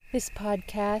This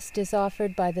podcast is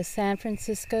offered by the San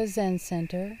Francisco Zen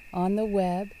Center on the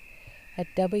web at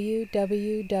www.sfzc.org.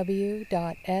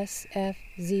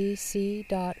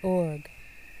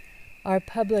 Our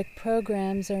public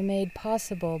programs are made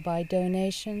possible by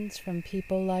donations from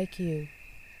people like you.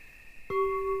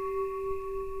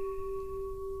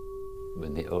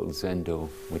 When the old Zendo,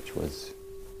 which was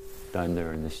down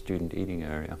there in the student eating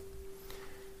area,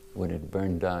 when it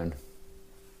burned down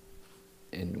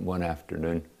in one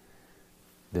afternoon,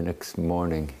 the next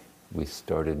morning we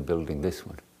started building this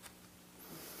one.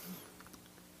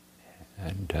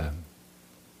 And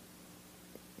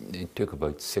it took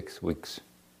about 6 weeks.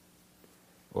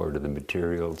 Order the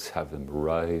materials, have them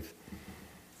arrive,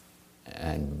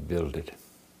 and build it.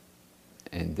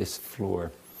 And this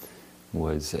floor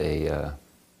was a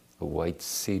white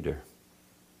cedar.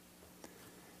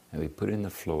 And we put in the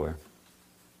floor,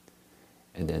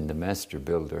 and then the master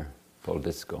builder, Paul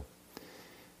Disco,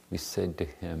 we said to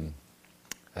him,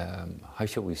 how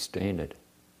shall we stain it?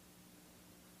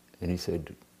 And he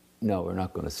said, no, we're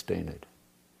not going to stain it.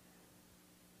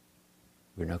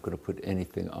 We're not going to put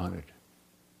anything on it.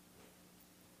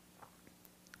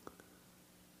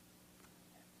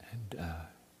 And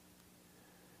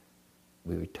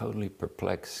we were totally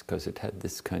perplexed because it had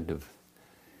this kind of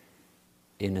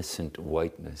innocent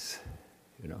whiteness,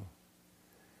 you know.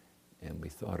 And we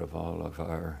thought of all of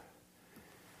our,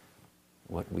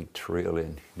 what we trail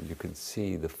in. You can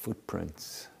see the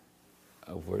footprints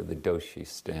of where the doshi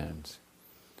stands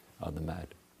on the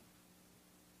mat.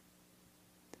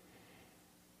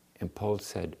 And Paul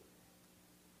said,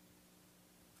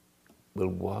 we'll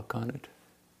walk on it,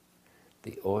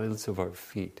 the oils of our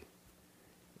feet,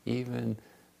 even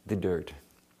the dirt.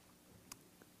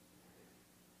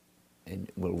 And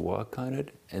we'll walk on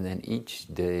it, and then each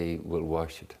day we'll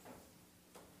wash it.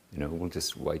 You know, we'll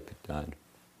just wipe it down.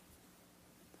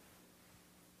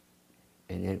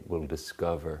 And it will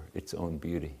discover its own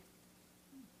beauty.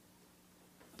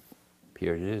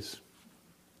 Here it is.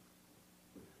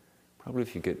 Probably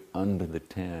if you get under the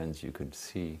tans, you could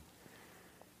see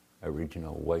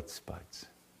original white spots,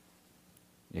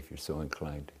 if you're so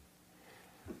inclined.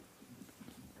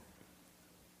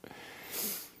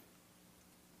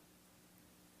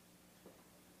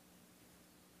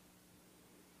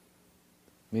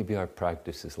 Maybe our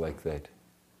practice is like that,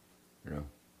 you know.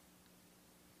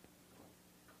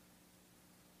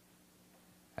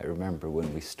 I remember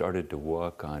when we started to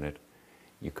walk on it,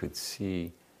 you could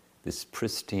see this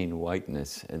pristine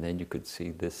whiteness, and then you could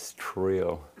see this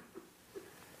trail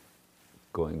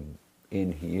going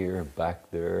in here, back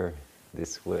there,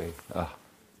 this way. Ah.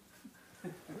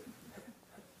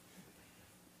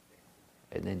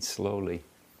 And then slowly,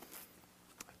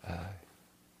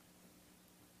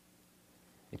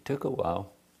 it took a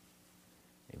while.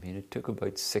 I mean, it took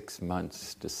about 6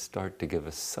 months to start to give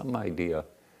us some idea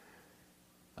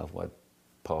of what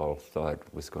Paul thought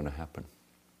was going to happen.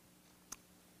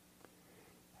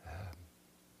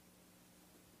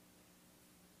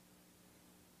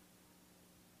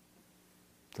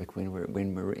 It's like when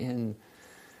we're in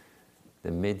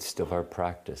the midst of our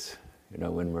practice, you know,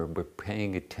 when we're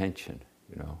paying attention,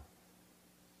 you know.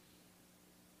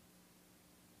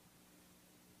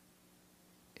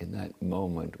 In that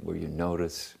moment where you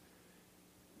notice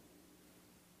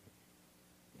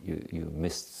you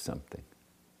missed something.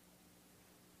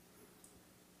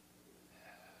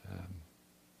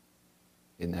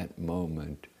 In that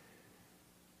moment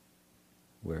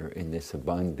where in this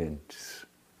abundance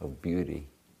of beauty,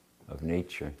 of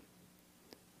nature,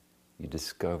 you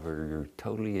discover you're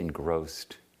totally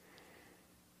engrossed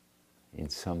in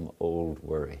some old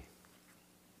worry.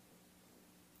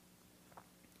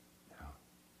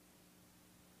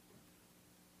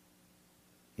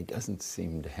 It doesn't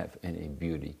seem to have any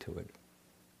beauty to it.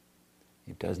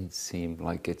 It doesn't seem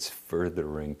like it's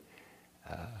furthering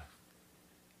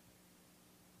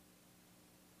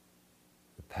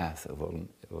the path of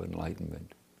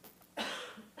enlightenment.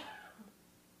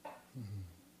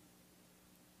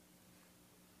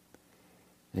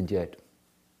 And yet,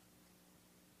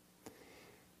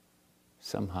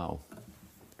 somehow,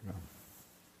 you know,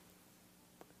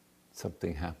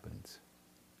 something happens.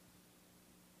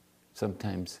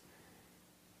 Sometimes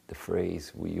the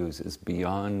phrase we use is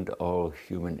beyond all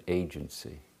human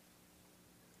agency.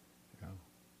 You know?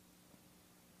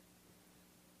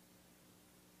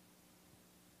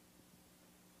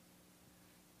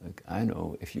 Like, I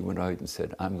know if you went out and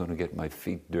said, I'm going to get my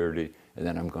feet dirty and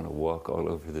then I'm going to walk all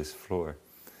over this floor,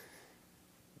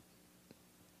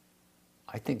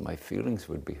 I think my feelings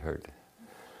would be hurt.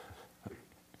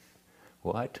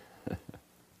 What?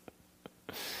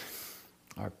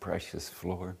 our precious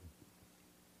floor.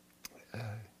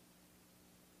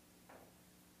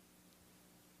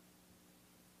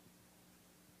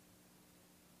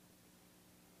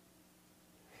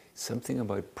 Something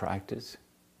about practice,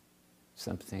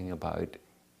 something about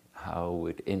how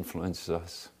it influences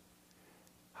us,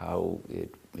 how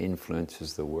it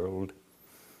influences the world.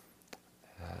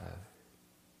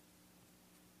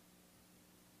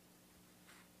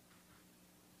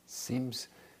 Seems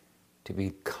to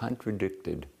be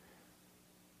contradicted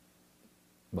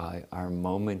by our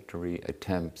momentarily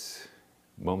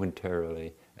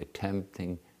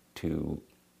attempting to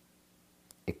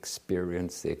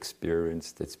experience the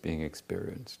experience that's being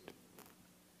experienced.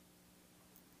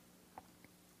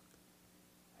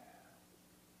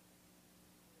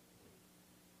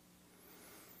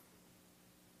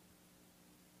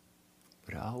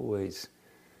 But always,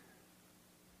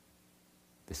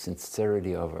 the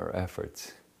sincerity of our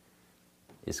efforts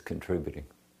is contributing.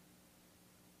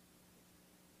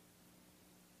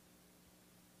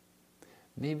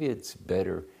 Maybe it's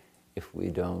better if we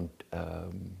don't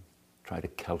try to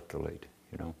calculate,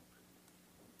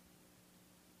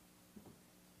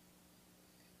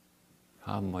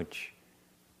 How much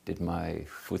did my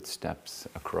footsteps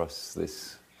across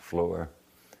this floor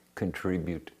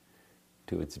contribute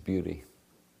to its beauty?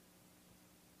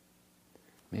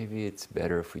 Maybe it's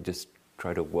better if we just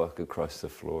try to walk across the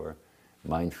floor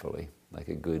mindfully, like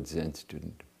a good Zen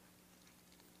student.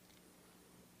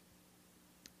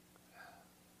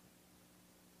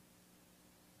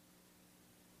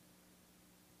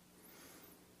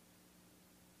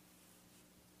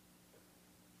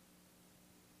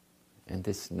 And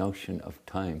this notion of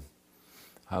time,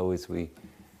 how as we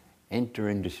enter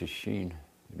into Sesshin,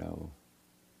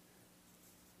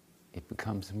 it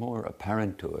becomes more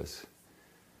apparent to us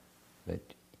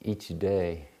that each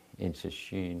day in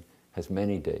Sesshin has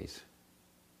many days.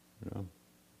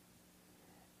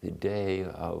 The day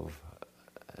of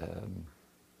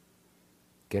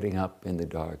getting up in the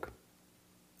dark,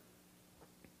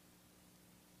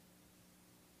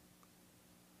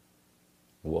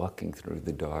 walking through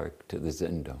the dark to the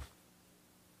Zendo.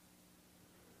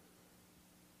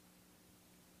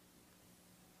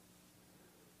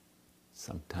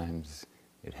 Sometimes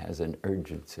it has an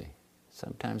urgency.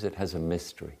 Sometimes it has a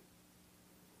mystery,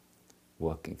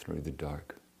 walking through the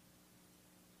dark.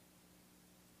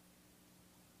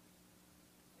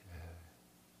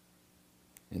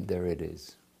 And there it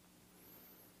is,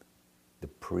 the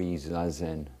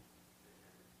pre-Zazen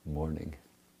morning.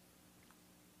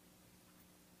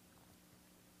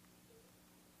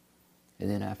 And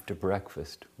then after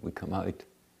breakfast, we come out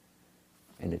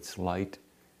and it's light.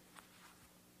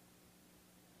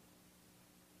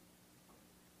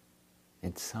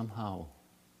 And somehow,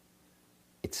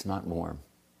 it's not warm.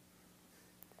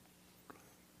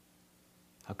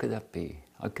 How could that be?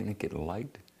 How can it get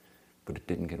light, but it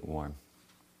didn't get warm?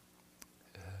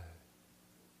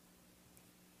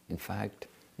 In fact,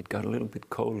 it got a little bit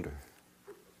colder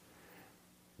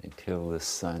until the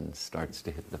sun starts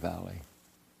to hit the valley.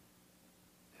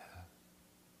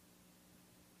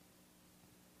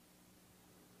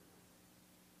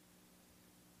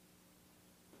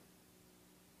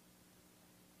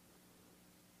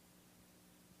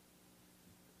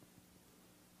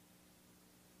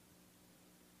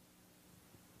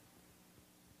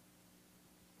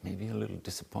 Maybe a little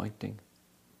disappointing.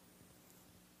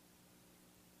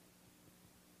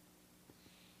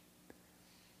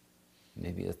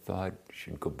 Maybe a thought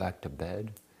should go back to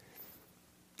bed.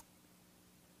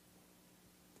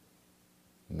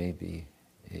 Maybe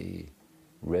a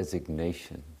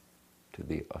resignation to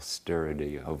the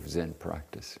austerity of Zen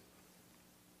practice.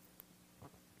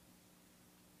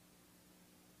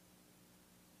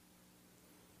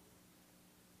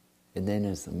 And then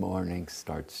as the morning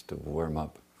starts to warm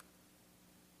up,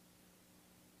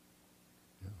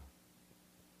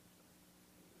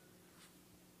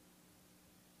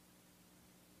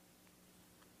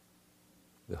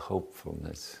 the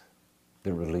hopefulness,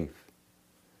 the relief.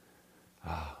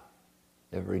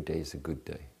 Every day is a good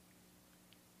day.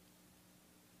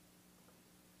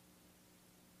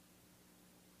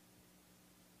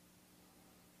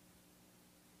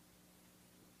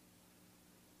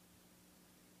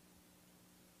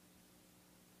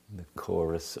 The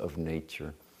chorus of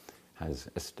nature has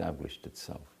established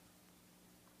itself.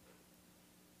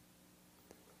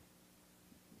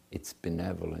 Its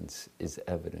benevolence is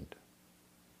evident.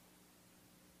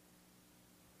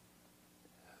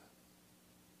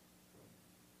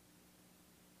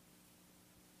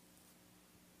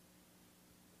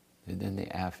 And then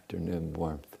the afternoon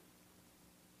warmth.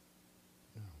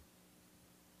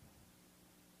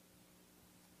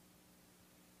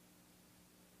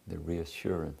 the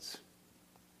reassurance.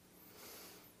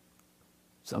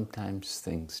 Sometimes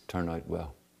things turn out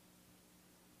well.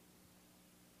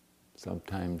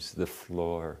 Sometimes the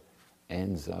floor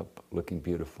ends up looking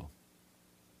beautiful.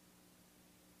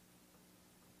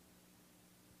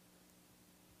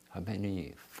 How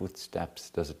many footsteps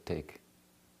does it take?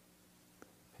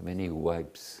 How many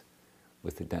wipes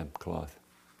with a damp cloth?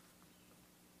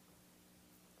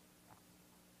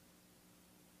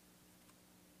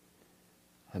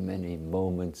 How many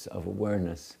moments of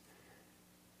awareness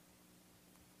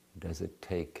does it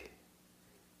take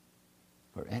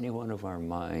for any one of our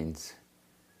minds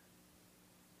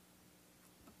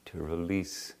to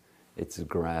release its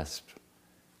grasp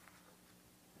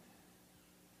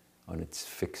on its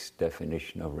fixed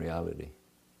definition of reality?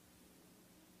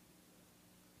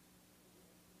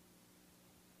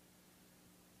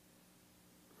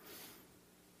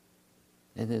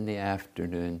 And then the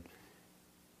afternoon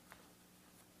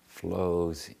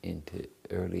flows into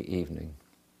early evening.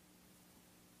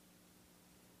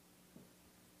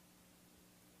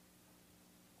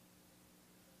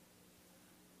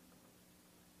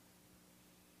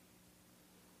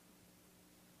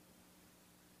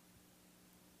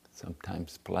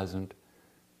 Sometimes pleasant,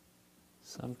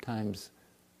 sometimes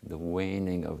the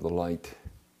waning of the light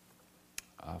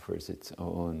offers its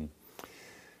own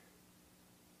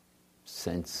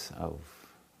sense of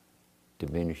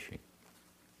diminishing.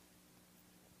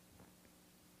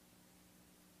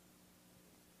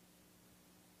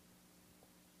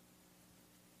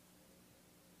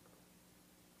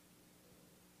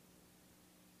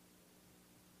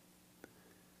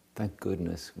 Thank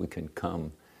goodness we can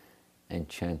come and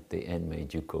chant the Enmei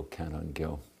Juko Kannon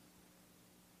Gyo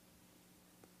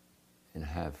and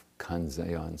have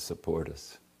Kanzeon support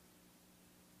us.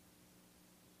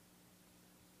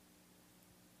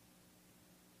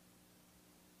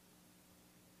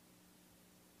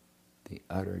 The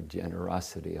utter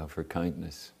generosity of her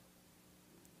kindness.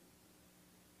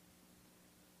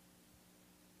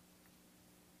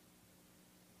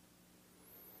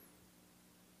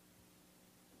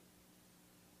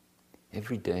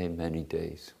 Every day, many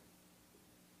days,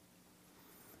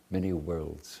 many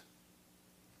worlds,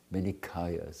 many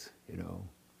kayas,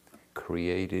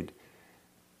 created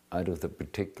out of the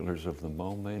particulars of the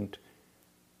moment,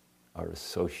 our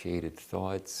associated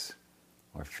thoughts,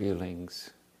 our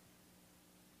feelings.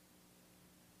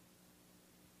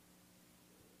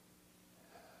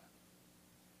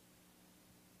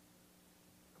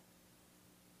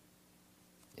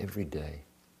 Every day.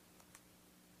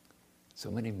 So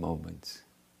many moments,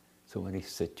 so many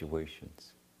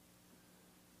situations,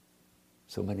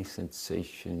 so many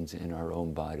sensations in our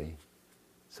own body,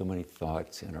 so many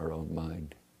thoughts in our own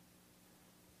mind.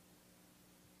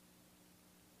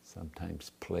 Sometimes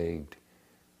plagued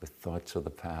with thoughts of the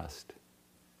past,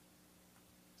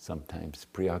 sometimes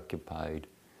preoccupied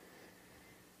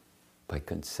by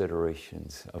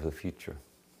considerations of the future.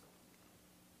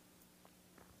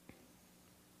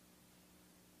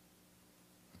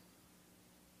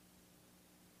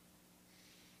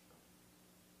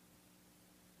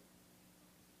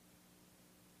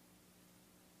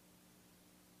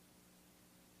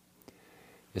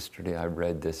 Yesterday I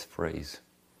read this phrase,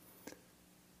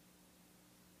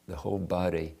 the whole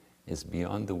body is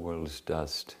beyond the world's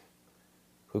dust.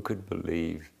 Who could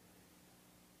believe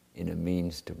in a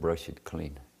means to brush it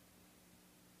clean?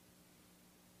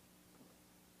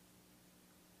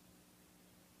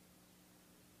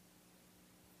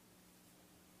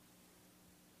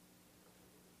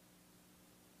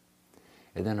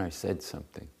 And then I said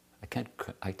something. I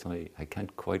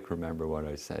can't quite remember what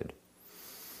I said.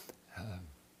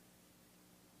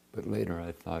 But later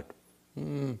I thought,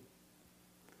 that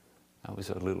was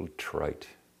a little trite,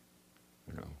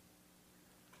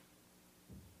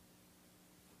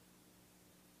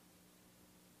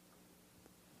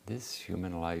 This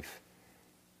human life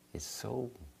is so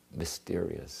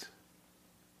mysterious.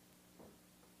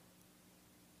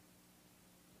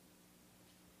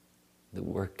 The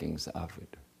workings of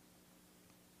it.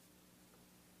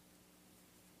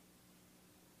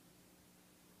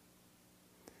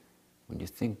 When you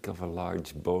think of a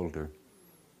large boulder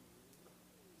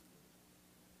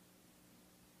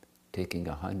taking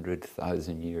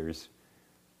 100,000 years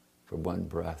for one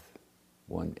breath,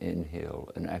 one inhale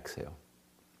and exhale.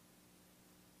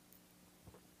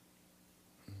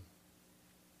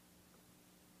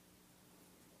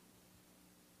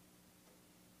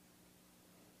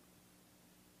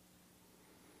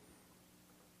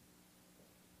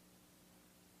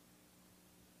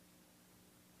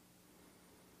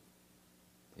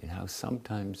 And how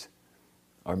sometimes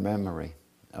our memory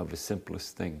of the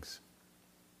simplest things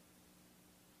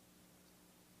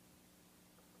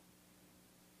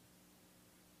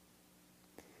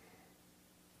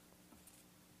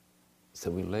So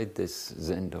we laid this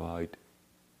Zendo out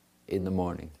in the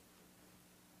morning.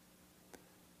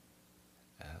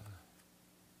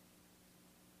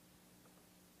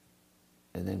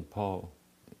 And then Paul,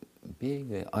 being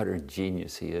the utter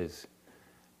genius he is,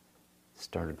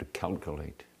 started to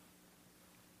calculate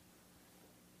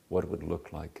what it would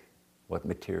look like, what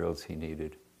materials he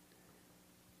needed,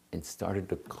 and started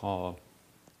to call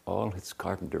all his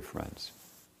carpenter friends.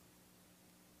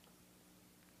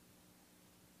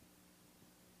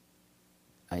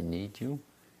 I need you,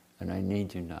 and I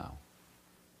need you now.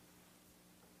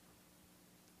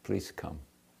 Please come.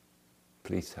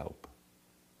 Please help.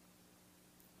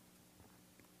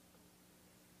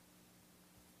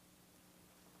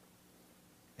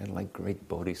 And like great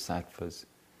bodhisattvas,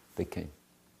 they came.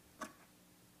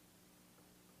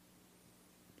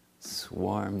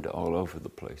 Swarmed all over the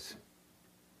place.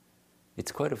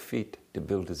 It's quite a feat to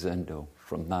build a Zendo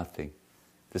from nothing.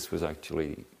 This was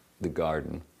actually the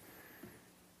garden.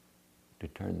 To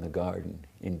turn the garden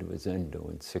into a Zendo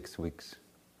in 6 weeks.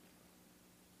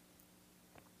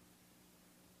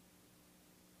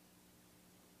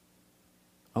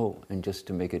 Oh, and just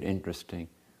to make it interesting,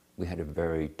 we had a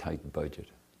very tight budget.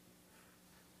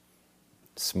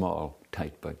 Small,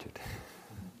 tight budget.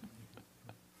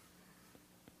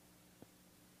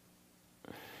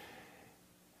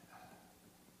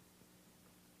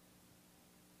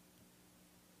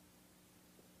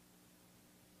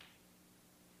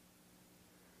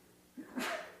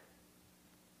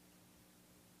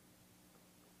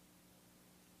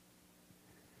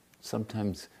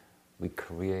 Sometimes we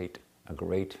create a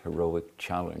great heroic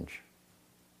challenge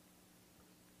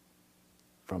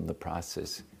from the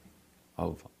process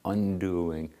of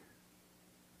undoing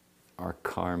our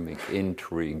karmic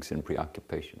intrigues and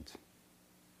preoccupations.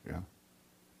 You know?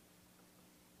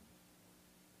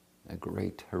 A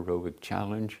great heroic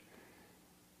challenge.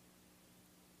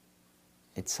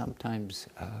 It's sometimes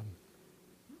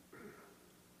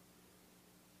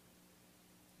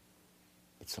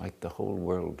it's like the whole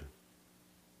world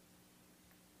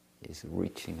is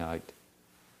reaching out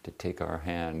to take our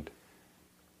hand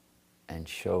and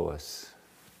show us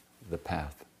the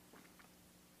path.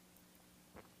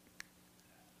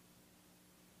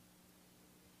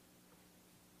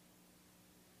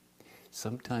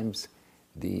 Sometimes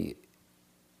the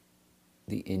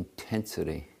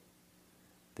intensity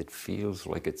that feels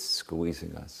like it's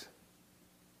squeezing us.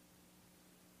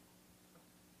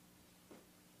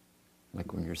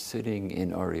 Like when you're sitting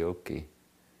in Arioki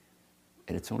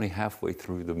and it's only halfway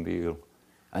through the meal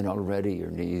and already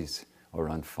your knees are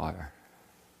on fire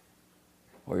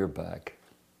or your back.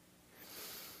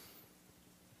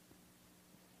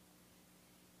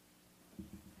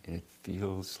 And it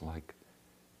feels like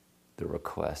the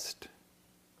request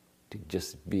to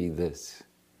just be this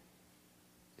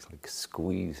is like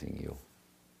squeezing you.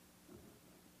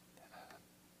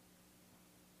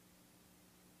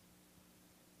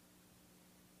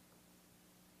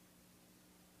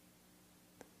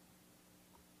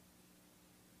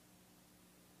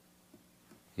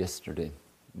 Yesterday,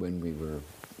 when we were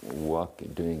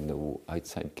doing the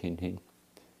outside kinhin,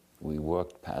 we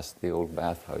walked past the old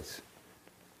bathhouse,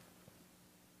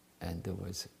 and there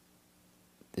was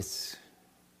this,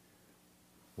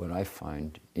 what I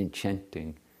find,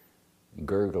 enchanting,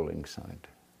 gurgling sound.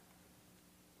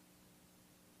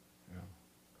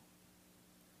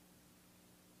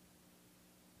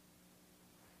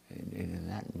 And in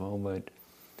that moment,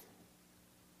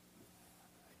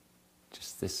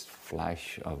 just this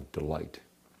flash of delight.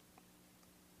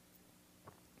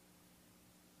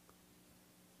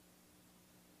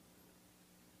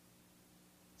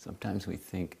 Sometimes we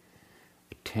think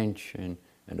attention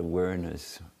and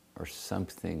awareness are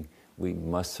something we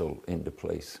muscle into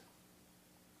place.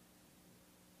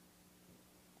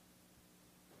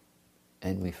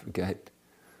 And we forget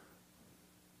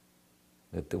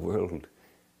that the world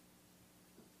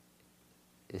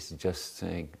is just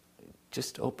saying,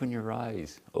 just open your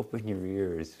eyes, open your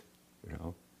ears, you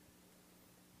know.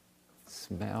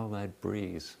 Smell that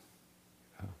breeze.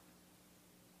 You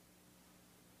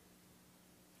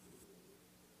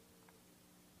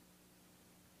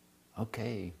know.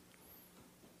 Okay,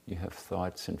 you have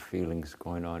thoughts and feelings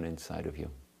going on inside of you.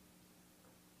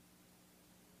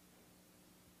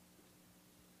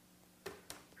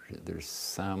 There's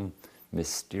some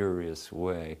mysterious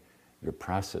way you're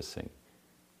processing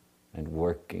and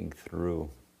working through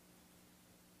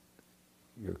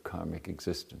your karmic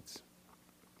existence.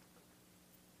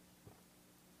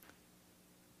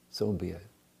 So be it.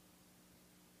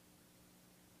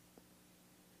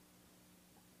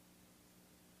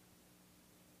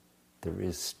 There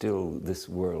is still this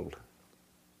world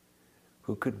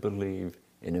Who could believe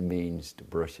in a means to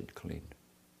brush it clean?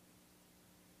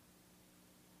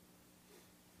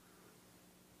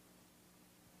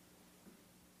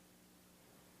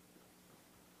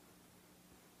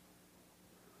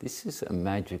 This is a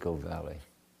magical valley,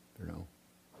 you know.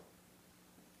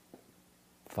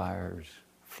 Fires,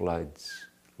 floods,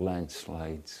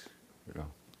 landslides, you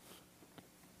know.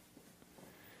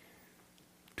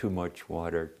 Too much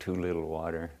water, too little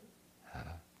water.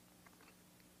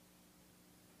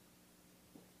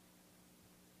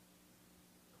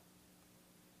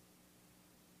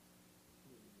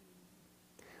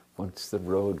 Once the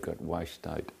road got washed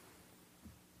out,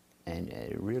 and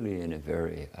really in a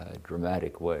very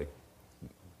dramatic way,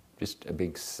 just a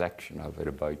big section of it,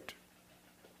 about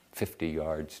 50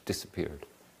 yards, disappeared.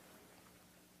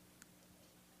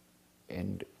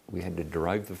 And we had to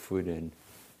drive the food in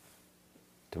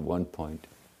to one point,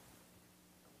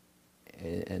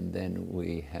 and then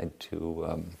we had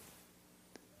to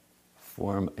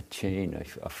form a chain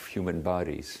of human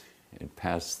bodies and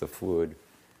pass the food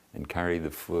and carry the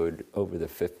food over the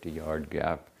 50-yard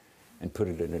gap and put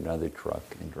it in another truck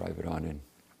and drive it on in.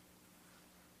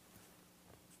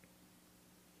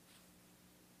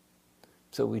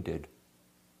 So we did.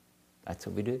 That's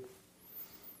what we did,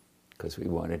 because we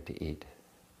wanted to eat.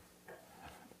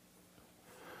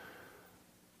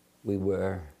 We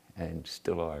were, and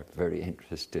still are, very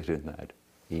interested in that,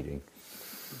 eating.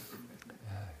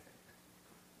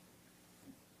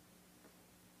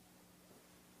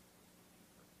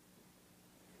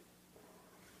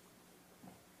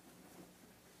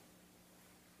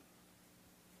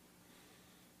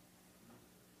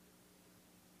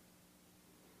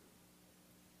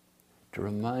 To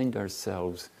remind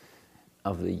ourselves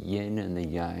of the yin and the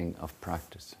yang of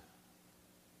practice.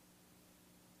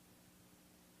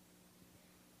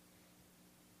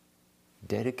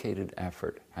 Dedicated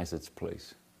effort has its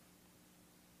place,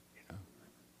 you know.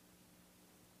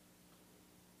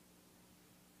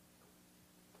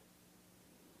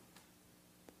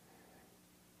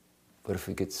 But if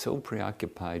we get so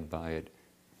preoccupied by it,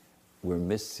 we're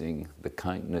missing the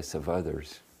kindness of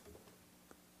others.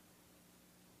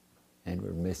 And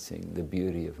we're missing the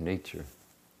beauty of nature.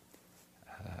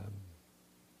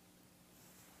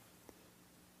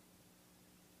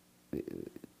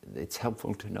 It's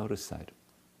helpful to notice that.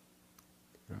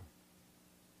 You know.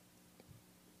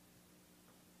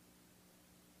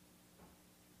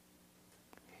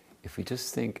 If we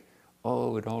just think,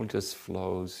 oh, it all just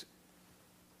flows,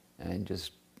 and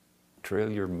just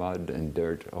trail your mud and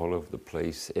dirt all over the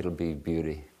place, it'll be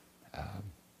beauty.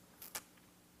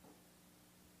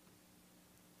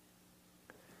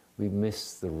 We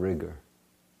miss the rigor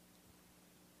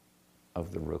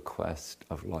of the request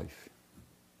of life.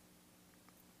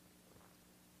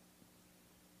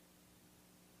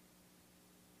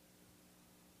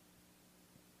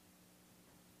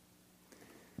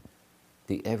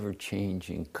 The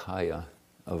ever-changing kaya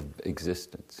of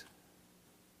existence.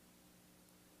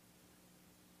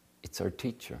 It's our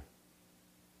teacher.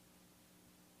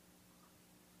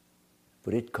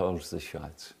 But it calls the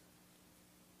shots.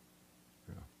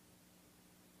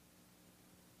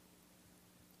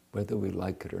 Whether we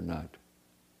like it or not,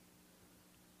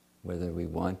 whether we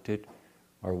want it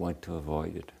or want to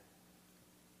avoid it.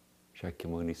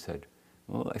 Shakyamuni said,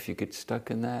 well, if you get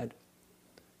stuck in that,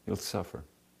 you'll suffer.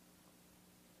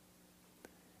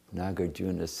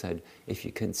 Nagarjuna said, if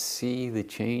you can see the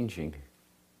changing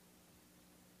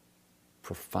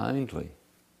profoundly,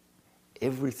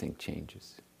 everything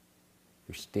changes.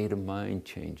 Your state of mind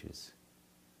changes.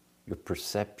 Your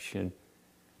perception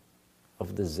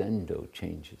of the Zendo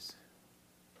changes.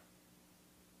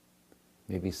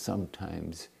 Maybe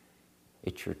sometimes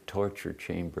it's your torture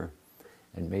chamber,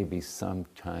 and maybe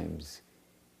sometimes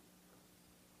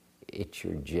it's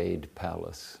your jade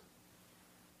palace.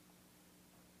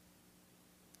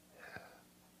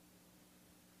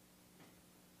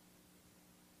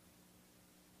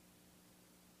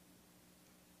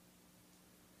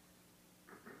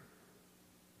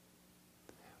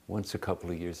 Once, a couple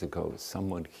of years ago,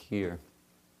 someone here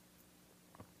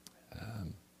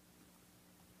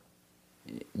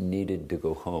needed to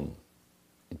go home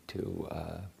to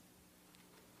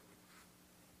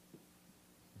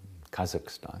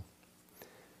Kazakhstan,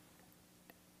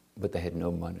 but they had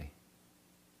no money.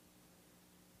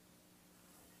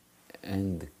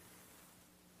 And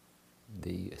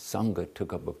the Sangha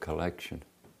took up a collection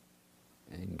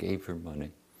and gave her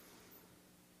money.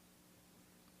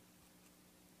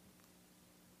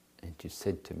 And she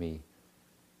said to me,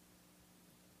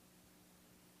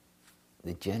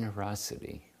 the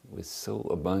generosity was so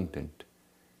abundant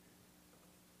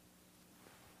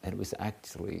And it was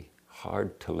actually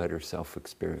hard to let herself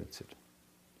experience it.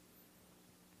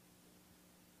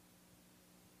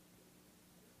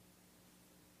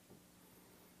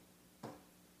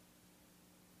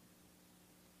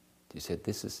 She said,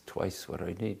 this is twice what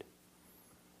I need.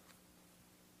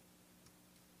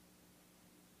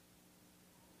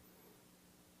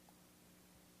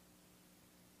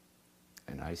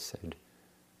 And I said,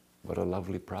 what a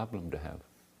lovely problem to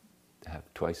have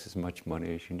twice as much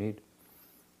money as you need.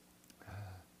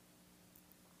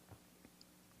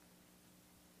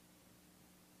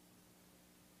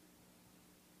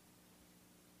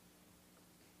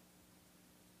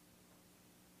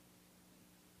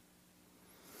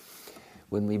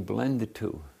 When we blend the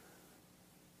two,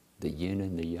 the yin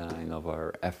and the yang of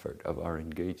our effort, of our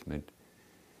engagement,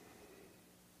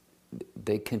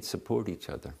 they can support each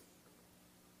other.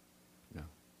 You know?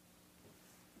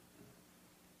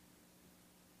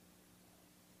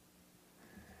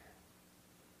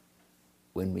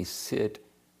 When we sit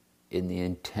in the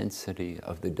intensity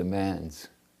of the demands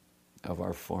of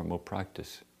our formal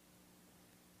practice,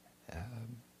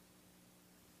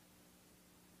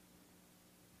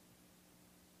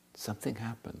 something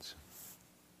happens.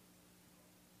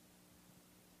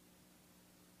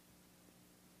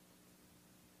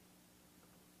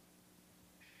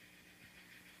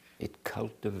 It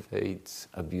cultivates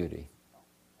a beauty.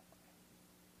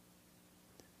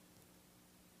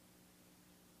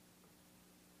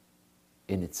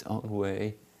 In its own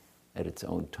way, at its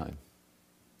own time.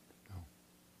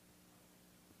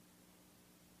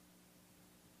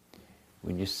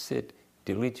 When you sit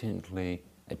diligently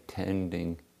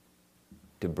attending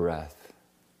to breath,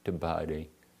 to body,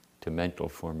 to mental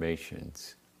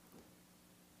formations,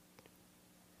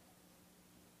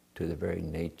 to the very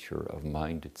nature of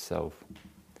mind itself,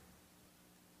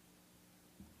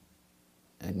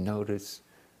 and notice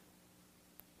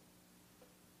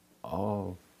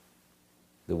all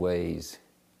the ways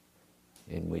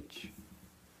in which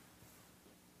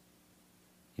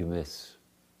you miss.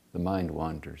 The mind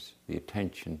wanders, the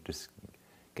attention just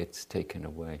gets taken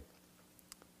away.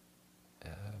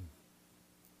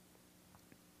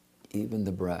 Even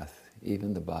the breath,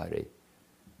 even the body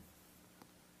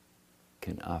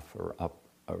can offer up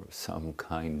some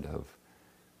kind of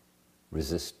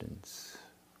resistance.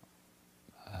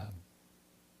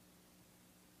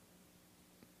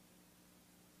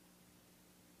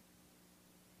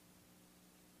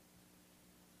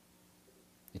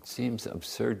 It seems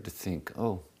absurd to think,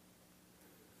 oh,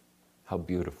 how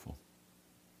beautiful.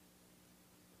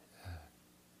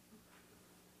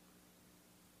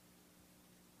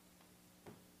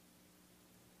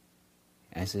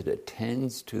 As it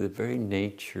attends to the very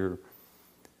nature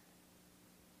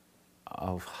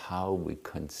of how we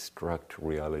construct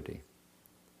reality,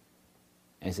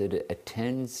 as it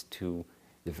attends to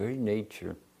the very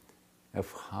nature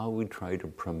of how we try to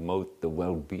promote the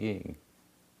well-being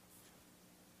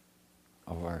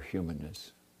of our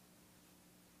humanness.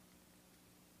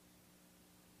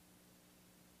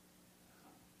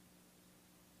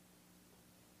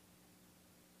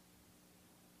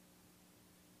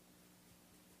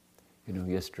 You know,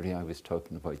 yesterday I was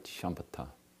talking about shamatha.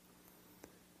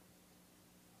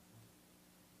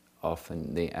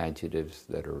 Often the adjectives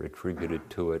that are attributed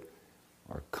to it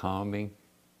are calming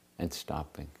and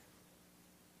stopping.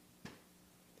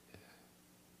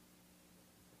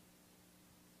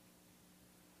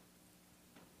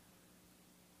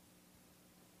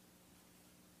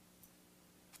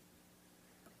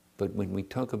 But when we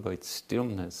talk about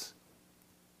stillness,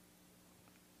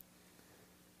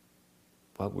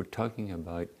 what we're talking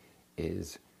about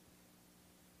is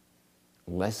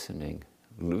lessening,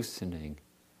 loosening,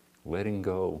 letting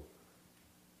go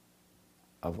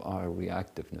of our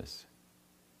reactiveness,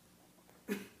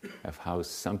 of how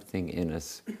something in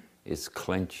us is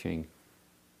clenching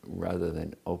rather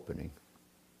than opening.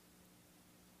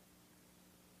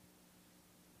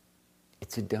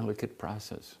 It's a delicate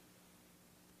process.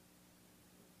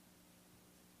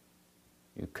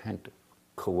 You can't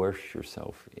coerce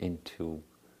yourself into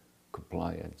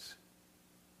compliance.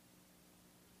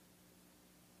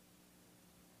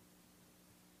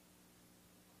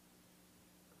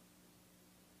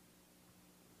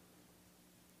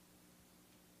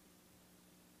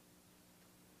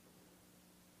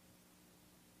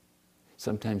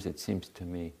 Sometimes it seems to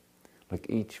me like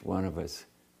each one of us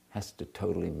has to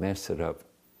totally mess it up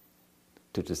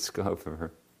to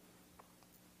discover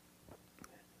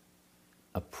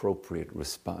appropriate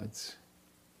response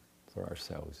for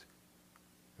ourselves.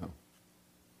 No.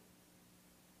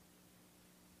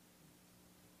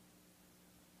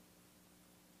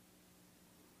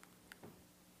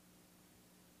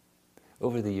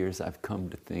 over the years I've come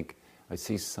to think, I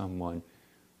see someone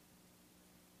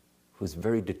who's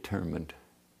very determined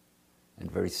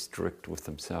and very strict with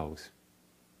themselves.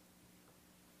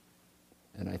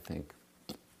 And I think,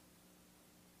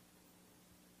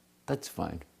 that's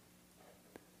fine.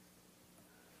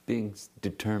 Being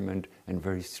determined and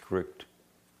very strict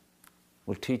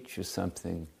will teach you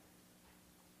something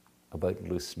about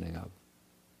loosening up.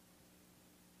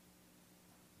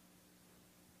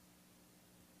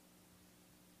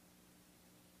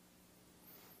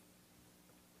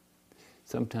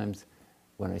 Sometimes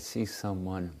when I see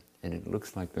someone and it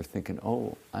looks like they're thinking,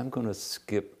 oh, I'm going to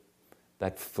skip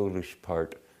that foolish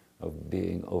part of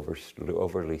being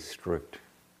overly strict,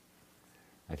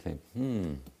 I think,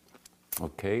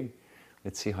 okay,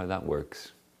 let's see how that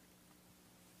works.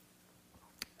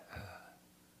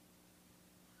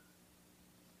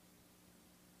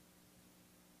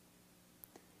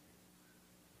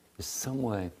 There's some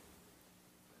way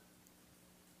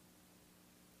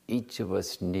each of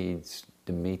us needs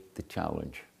to meet the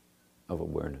challenge of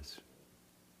awareness.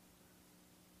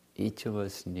 Each of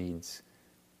us needs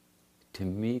to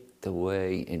meet the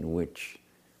way in which,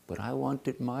 but I want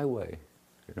it my way,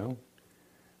 you know?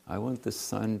 I want the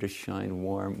sun to shine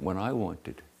warm when I want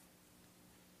it.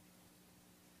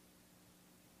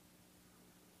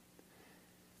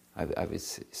 I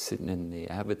was sitting in the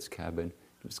abbot's cabin.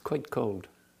 It was quite cold.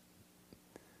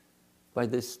 By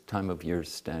this time of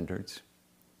year's standards,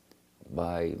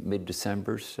 by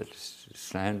mid-December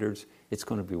standards, it's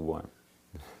going to be warm.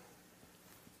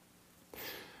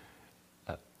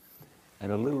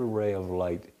 And a little ray of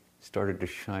light started to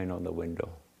shine on the window.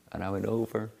 And I went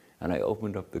over and I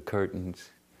opened up the curtains.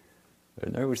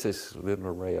 And there was this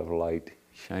little ray of light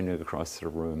shining across the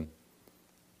room.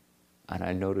 And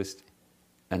I noticed,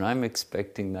 and I'm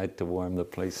expecting that to warm the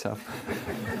place up.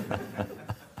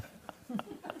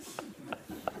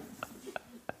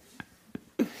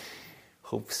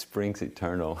 Hope springs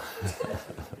eternal.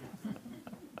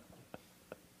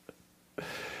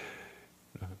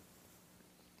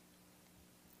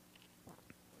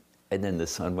 And then the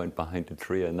sun went behind the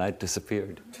tree and that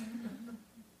disappeared.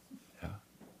 Yeah.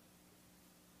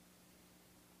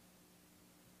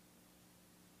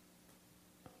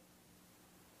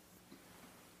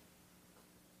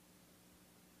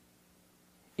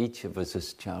 Each of us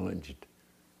is challenged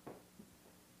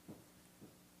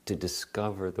to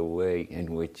discover the way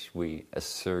in which we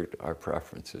assert our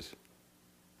preferences.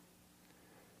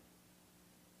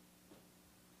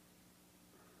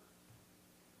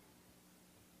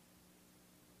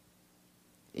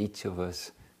 Each of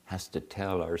us has to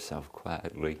tell ourselves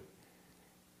quietly,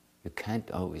 you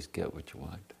can't always get what you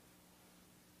want.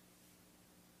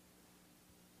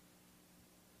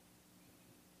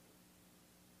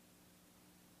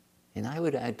 And I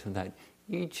would add to that,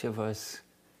 each of us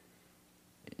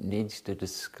needs to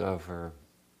discover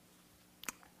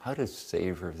how to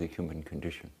savor the human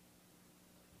condition.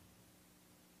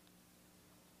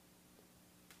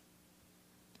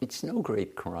 It's no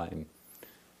great crime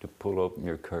to pull open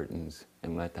your curtains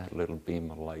and let that little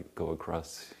beam of light go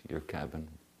across your cabin.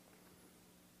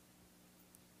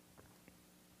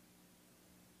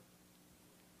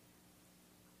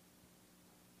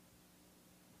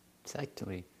 It's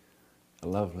actually a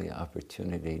lovely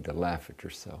opportunity to laugh at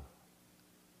yourself.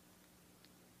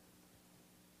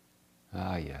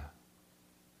 Ah, yeah.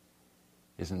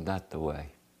 Isn't that the way?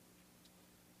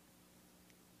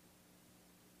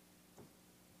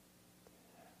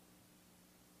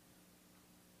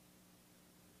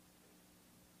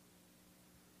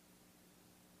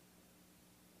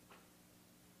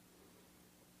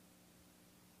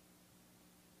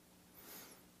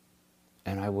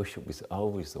 And I wish it was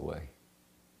always the way.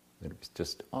 That it was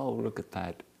just, oh, look at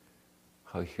that,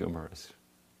 how humorous.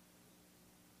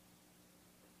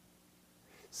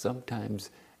 Sometimes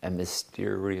a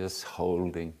mysterious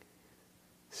holding,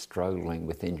 struggling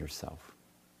within yourself.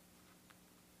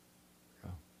 You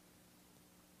know?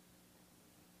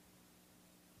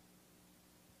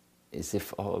 As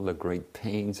if all the great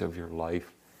pains of your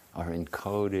life are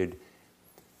encoded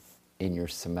in your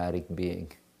somatic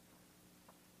being.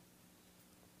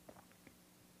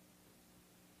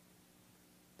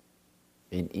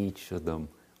 In each of them,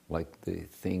 like the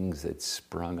things that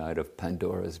sprung out of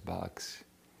Pandora's box,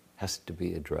 has to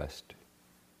be addressed.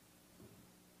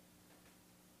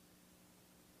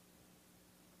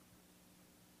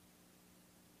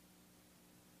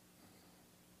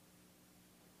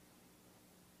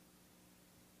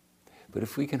 But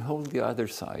if we can hold the other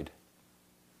side,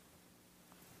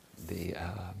 the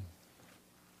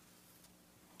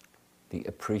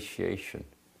appreciation,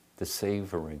 the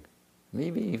savoring,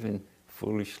 maybe even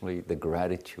foolishly the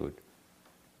gratitude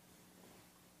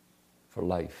for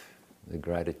life, the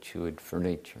gratitude for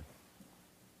nature,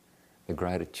 the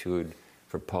gratitude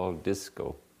for Paul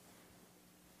Disco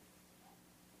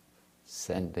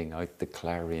sending out the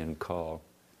clarion call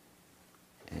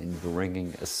and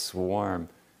bringing a swarm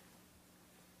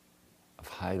of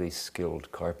highly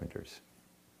skilled carpenters.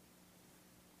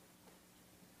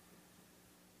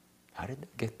 How did they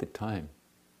get the time?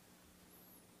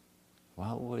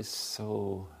 What was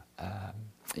so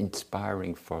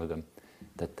inspiring for them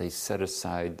that they set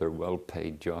aside their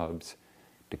well-paid jobs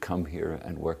to come here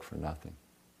and work for nothing?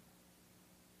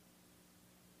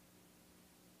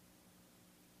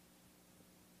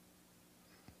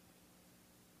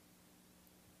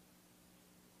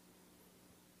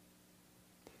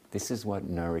 This is what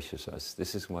nourishes us.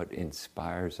 This is what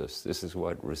inspires us. This is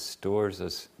what restores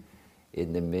us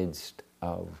in the midst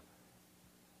of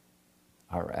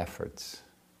our efforts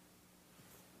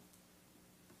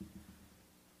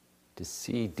to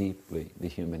see deeply the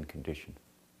human condition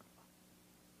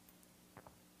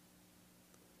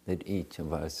that each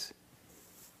of us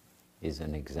is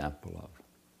an example of.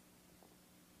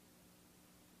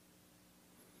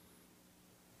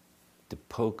 To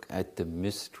poke at the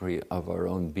mystery of our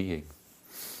own being.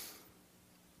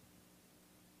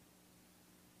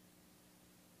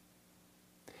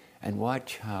 And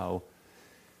watch how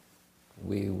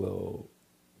we will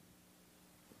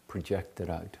project it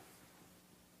out.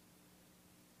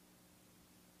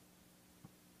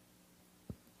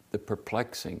 The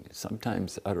perplexing,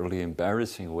 sometimes utterly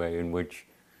embarrassing way in which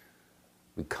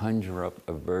we conjure up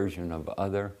a version of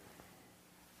other,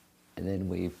 and then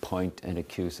we point an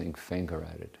accusing finger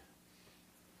at it.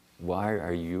 Why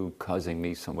are you causing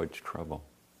me so much trouble?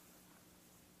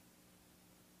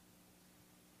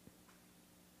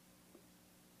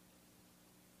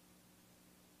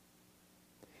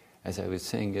 As I was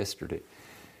saying yesterday,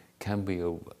 can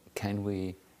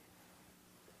we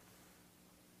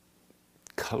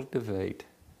cultivate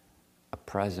a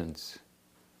presence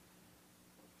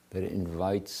that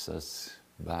invites us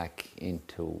back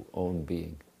into own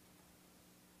being?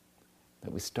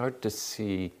 That we start to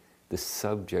see the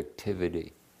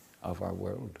subjectivity of our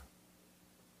world.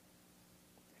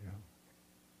 You know?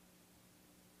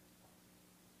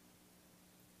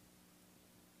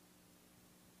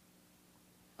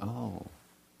 Oh,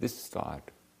 this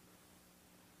thought,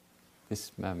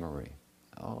 this memory,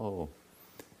 oh,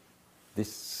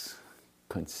 this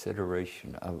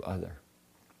consideration of other.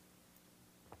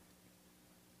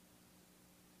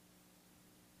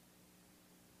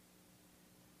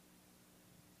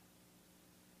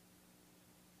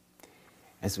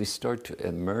 As we start to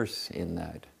immerse in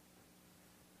that,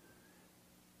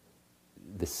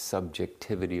 the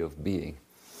subjectivity of being,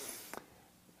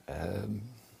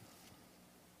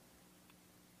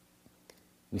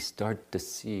 we start to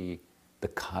see the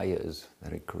kayas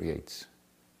that it creates.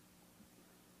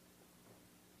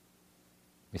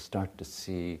 We start to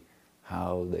see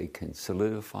how they can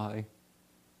solidify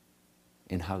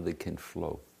and how they can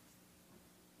flow.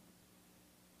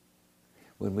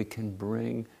 When we can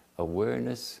bring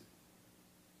awareness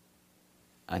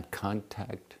and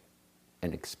contact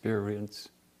and experience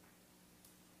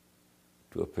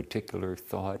to a particular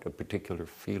thought, a particular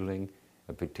feeling,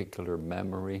 a particular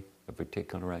memory, a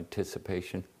particular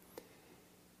anticipation,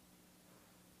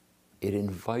 it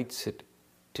invites it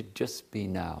to just be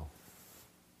now.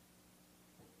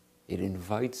 It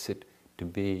invites it to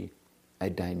be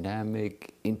a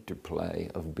dynamic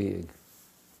interplay of being.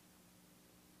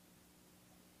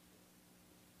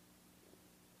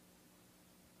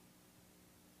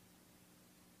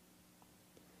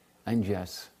 And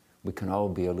yes, we can all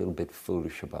be a little bit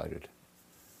foolish about it.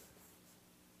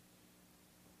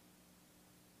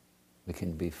 We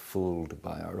can be fooled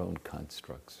by our own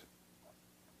constructs.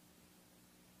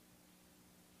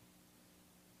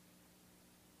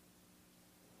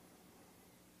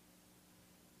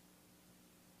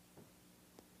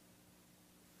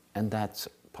 And that's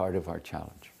part of our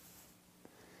challenge.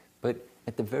 But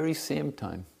at the very same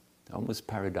time, almost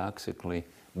paradoxically,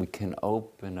 we can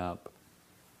open up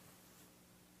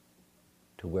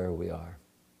to where we are.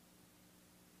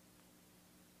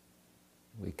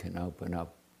 We can open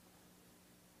up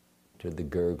to the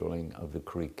gurgling of the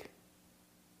creek.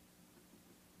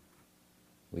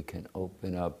 We can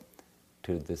open up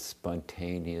to the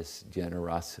spontaneous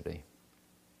generosity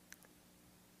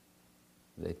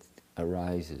that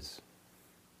arises.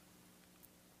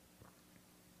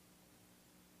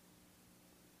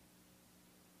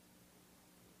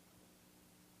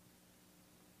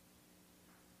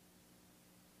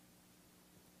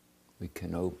 We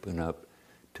can open up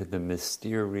to the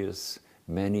mysterious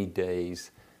many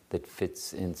days that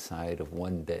fits inside of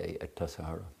one day at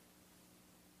Tassajara.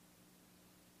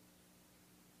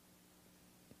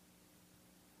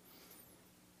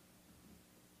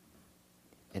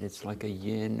 And it's like a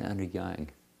yin and a yang.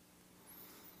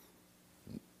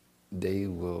 They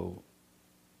will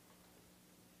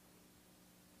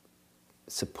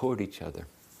support each other.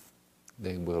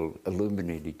 They will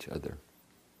illuminate each other.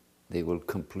 They will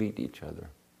complete each other.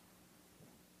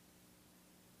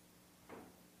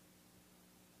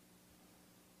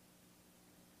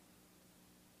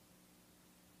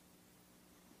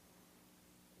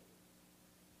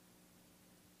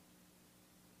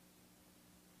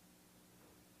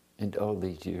 And all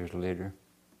these years later,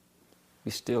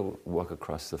 we still walk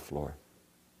across the floor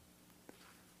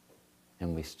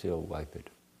and we still wipe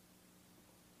it.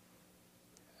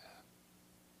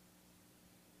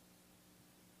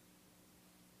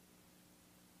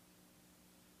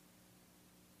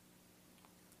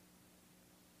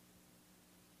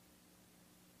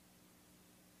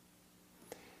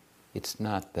 It's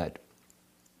not that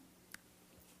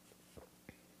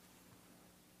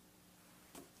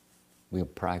we'll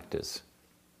practice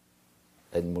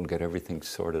and we'll get everything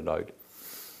sorted out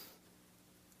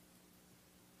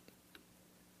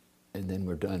and then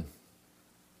we're done.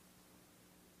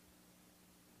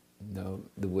 No,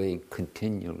 the way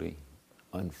continually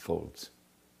unfolds.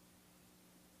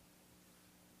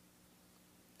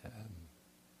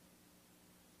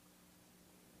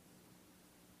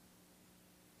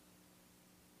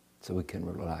 So we can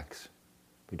relax.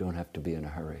 We don't have to be in a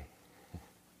hurry.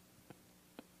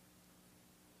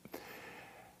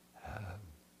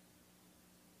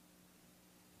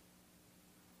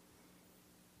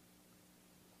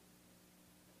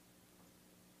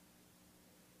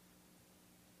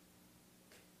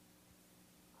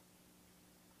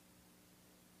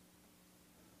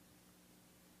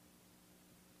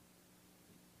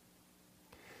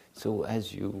 So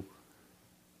as you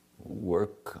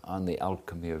work on the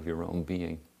alchemy of your own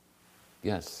being,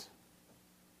 yes,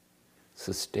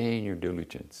 sustain your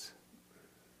diligence.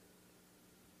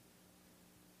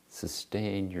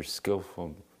 Sustain your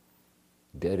skillful,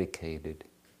 dedicated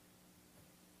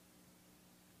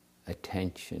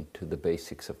attention to the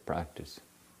basics of practice.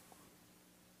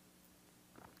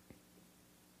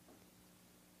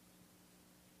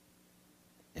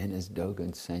 And as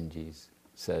Dogen Senji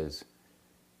says,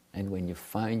 and when you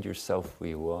find yourself where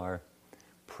you are,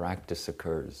 practice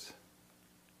occurs,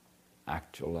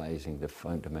 actualizing the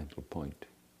fundamental point.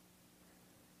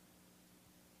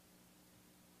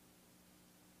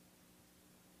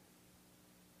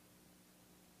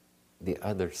 The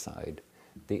other side,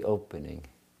 the opening,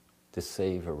 the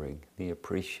savoring, the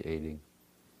appreciating,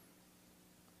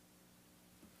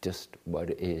 just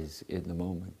what is in the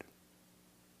moment.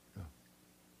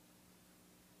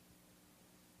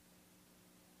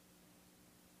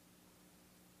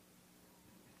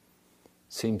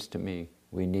 Seems to me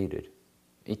we need it,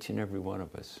 each and every one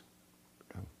of us.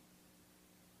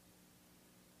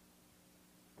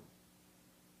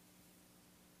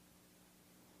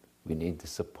 We need the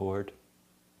support.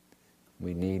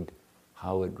 We need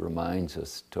how it reminds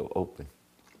us to open.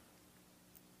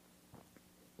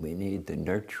 We need the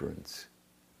nurturance.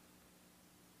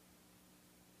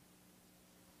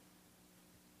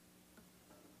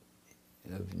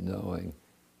 Of knowing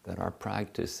that our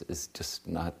practice is just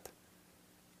not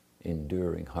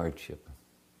enduring hardship.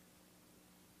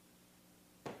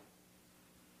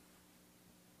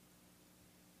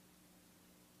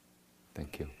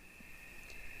 Thank you.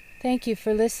 Thank you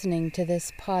for listening to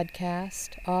this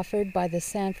podcast offered by the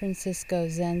San Francisco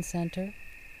Zen Center.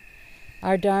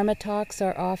 Our Dharma talks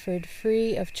are offered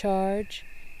free of charge,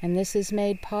 and this is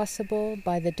made possible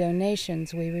by the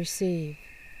donations we receive.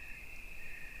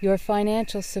 Your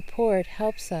financial support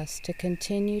helps us to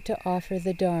continue to offer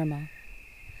the Dharma.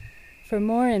 For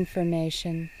more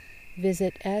information,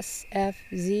 visit sfzc.org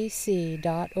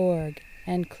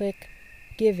and click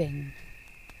Giving.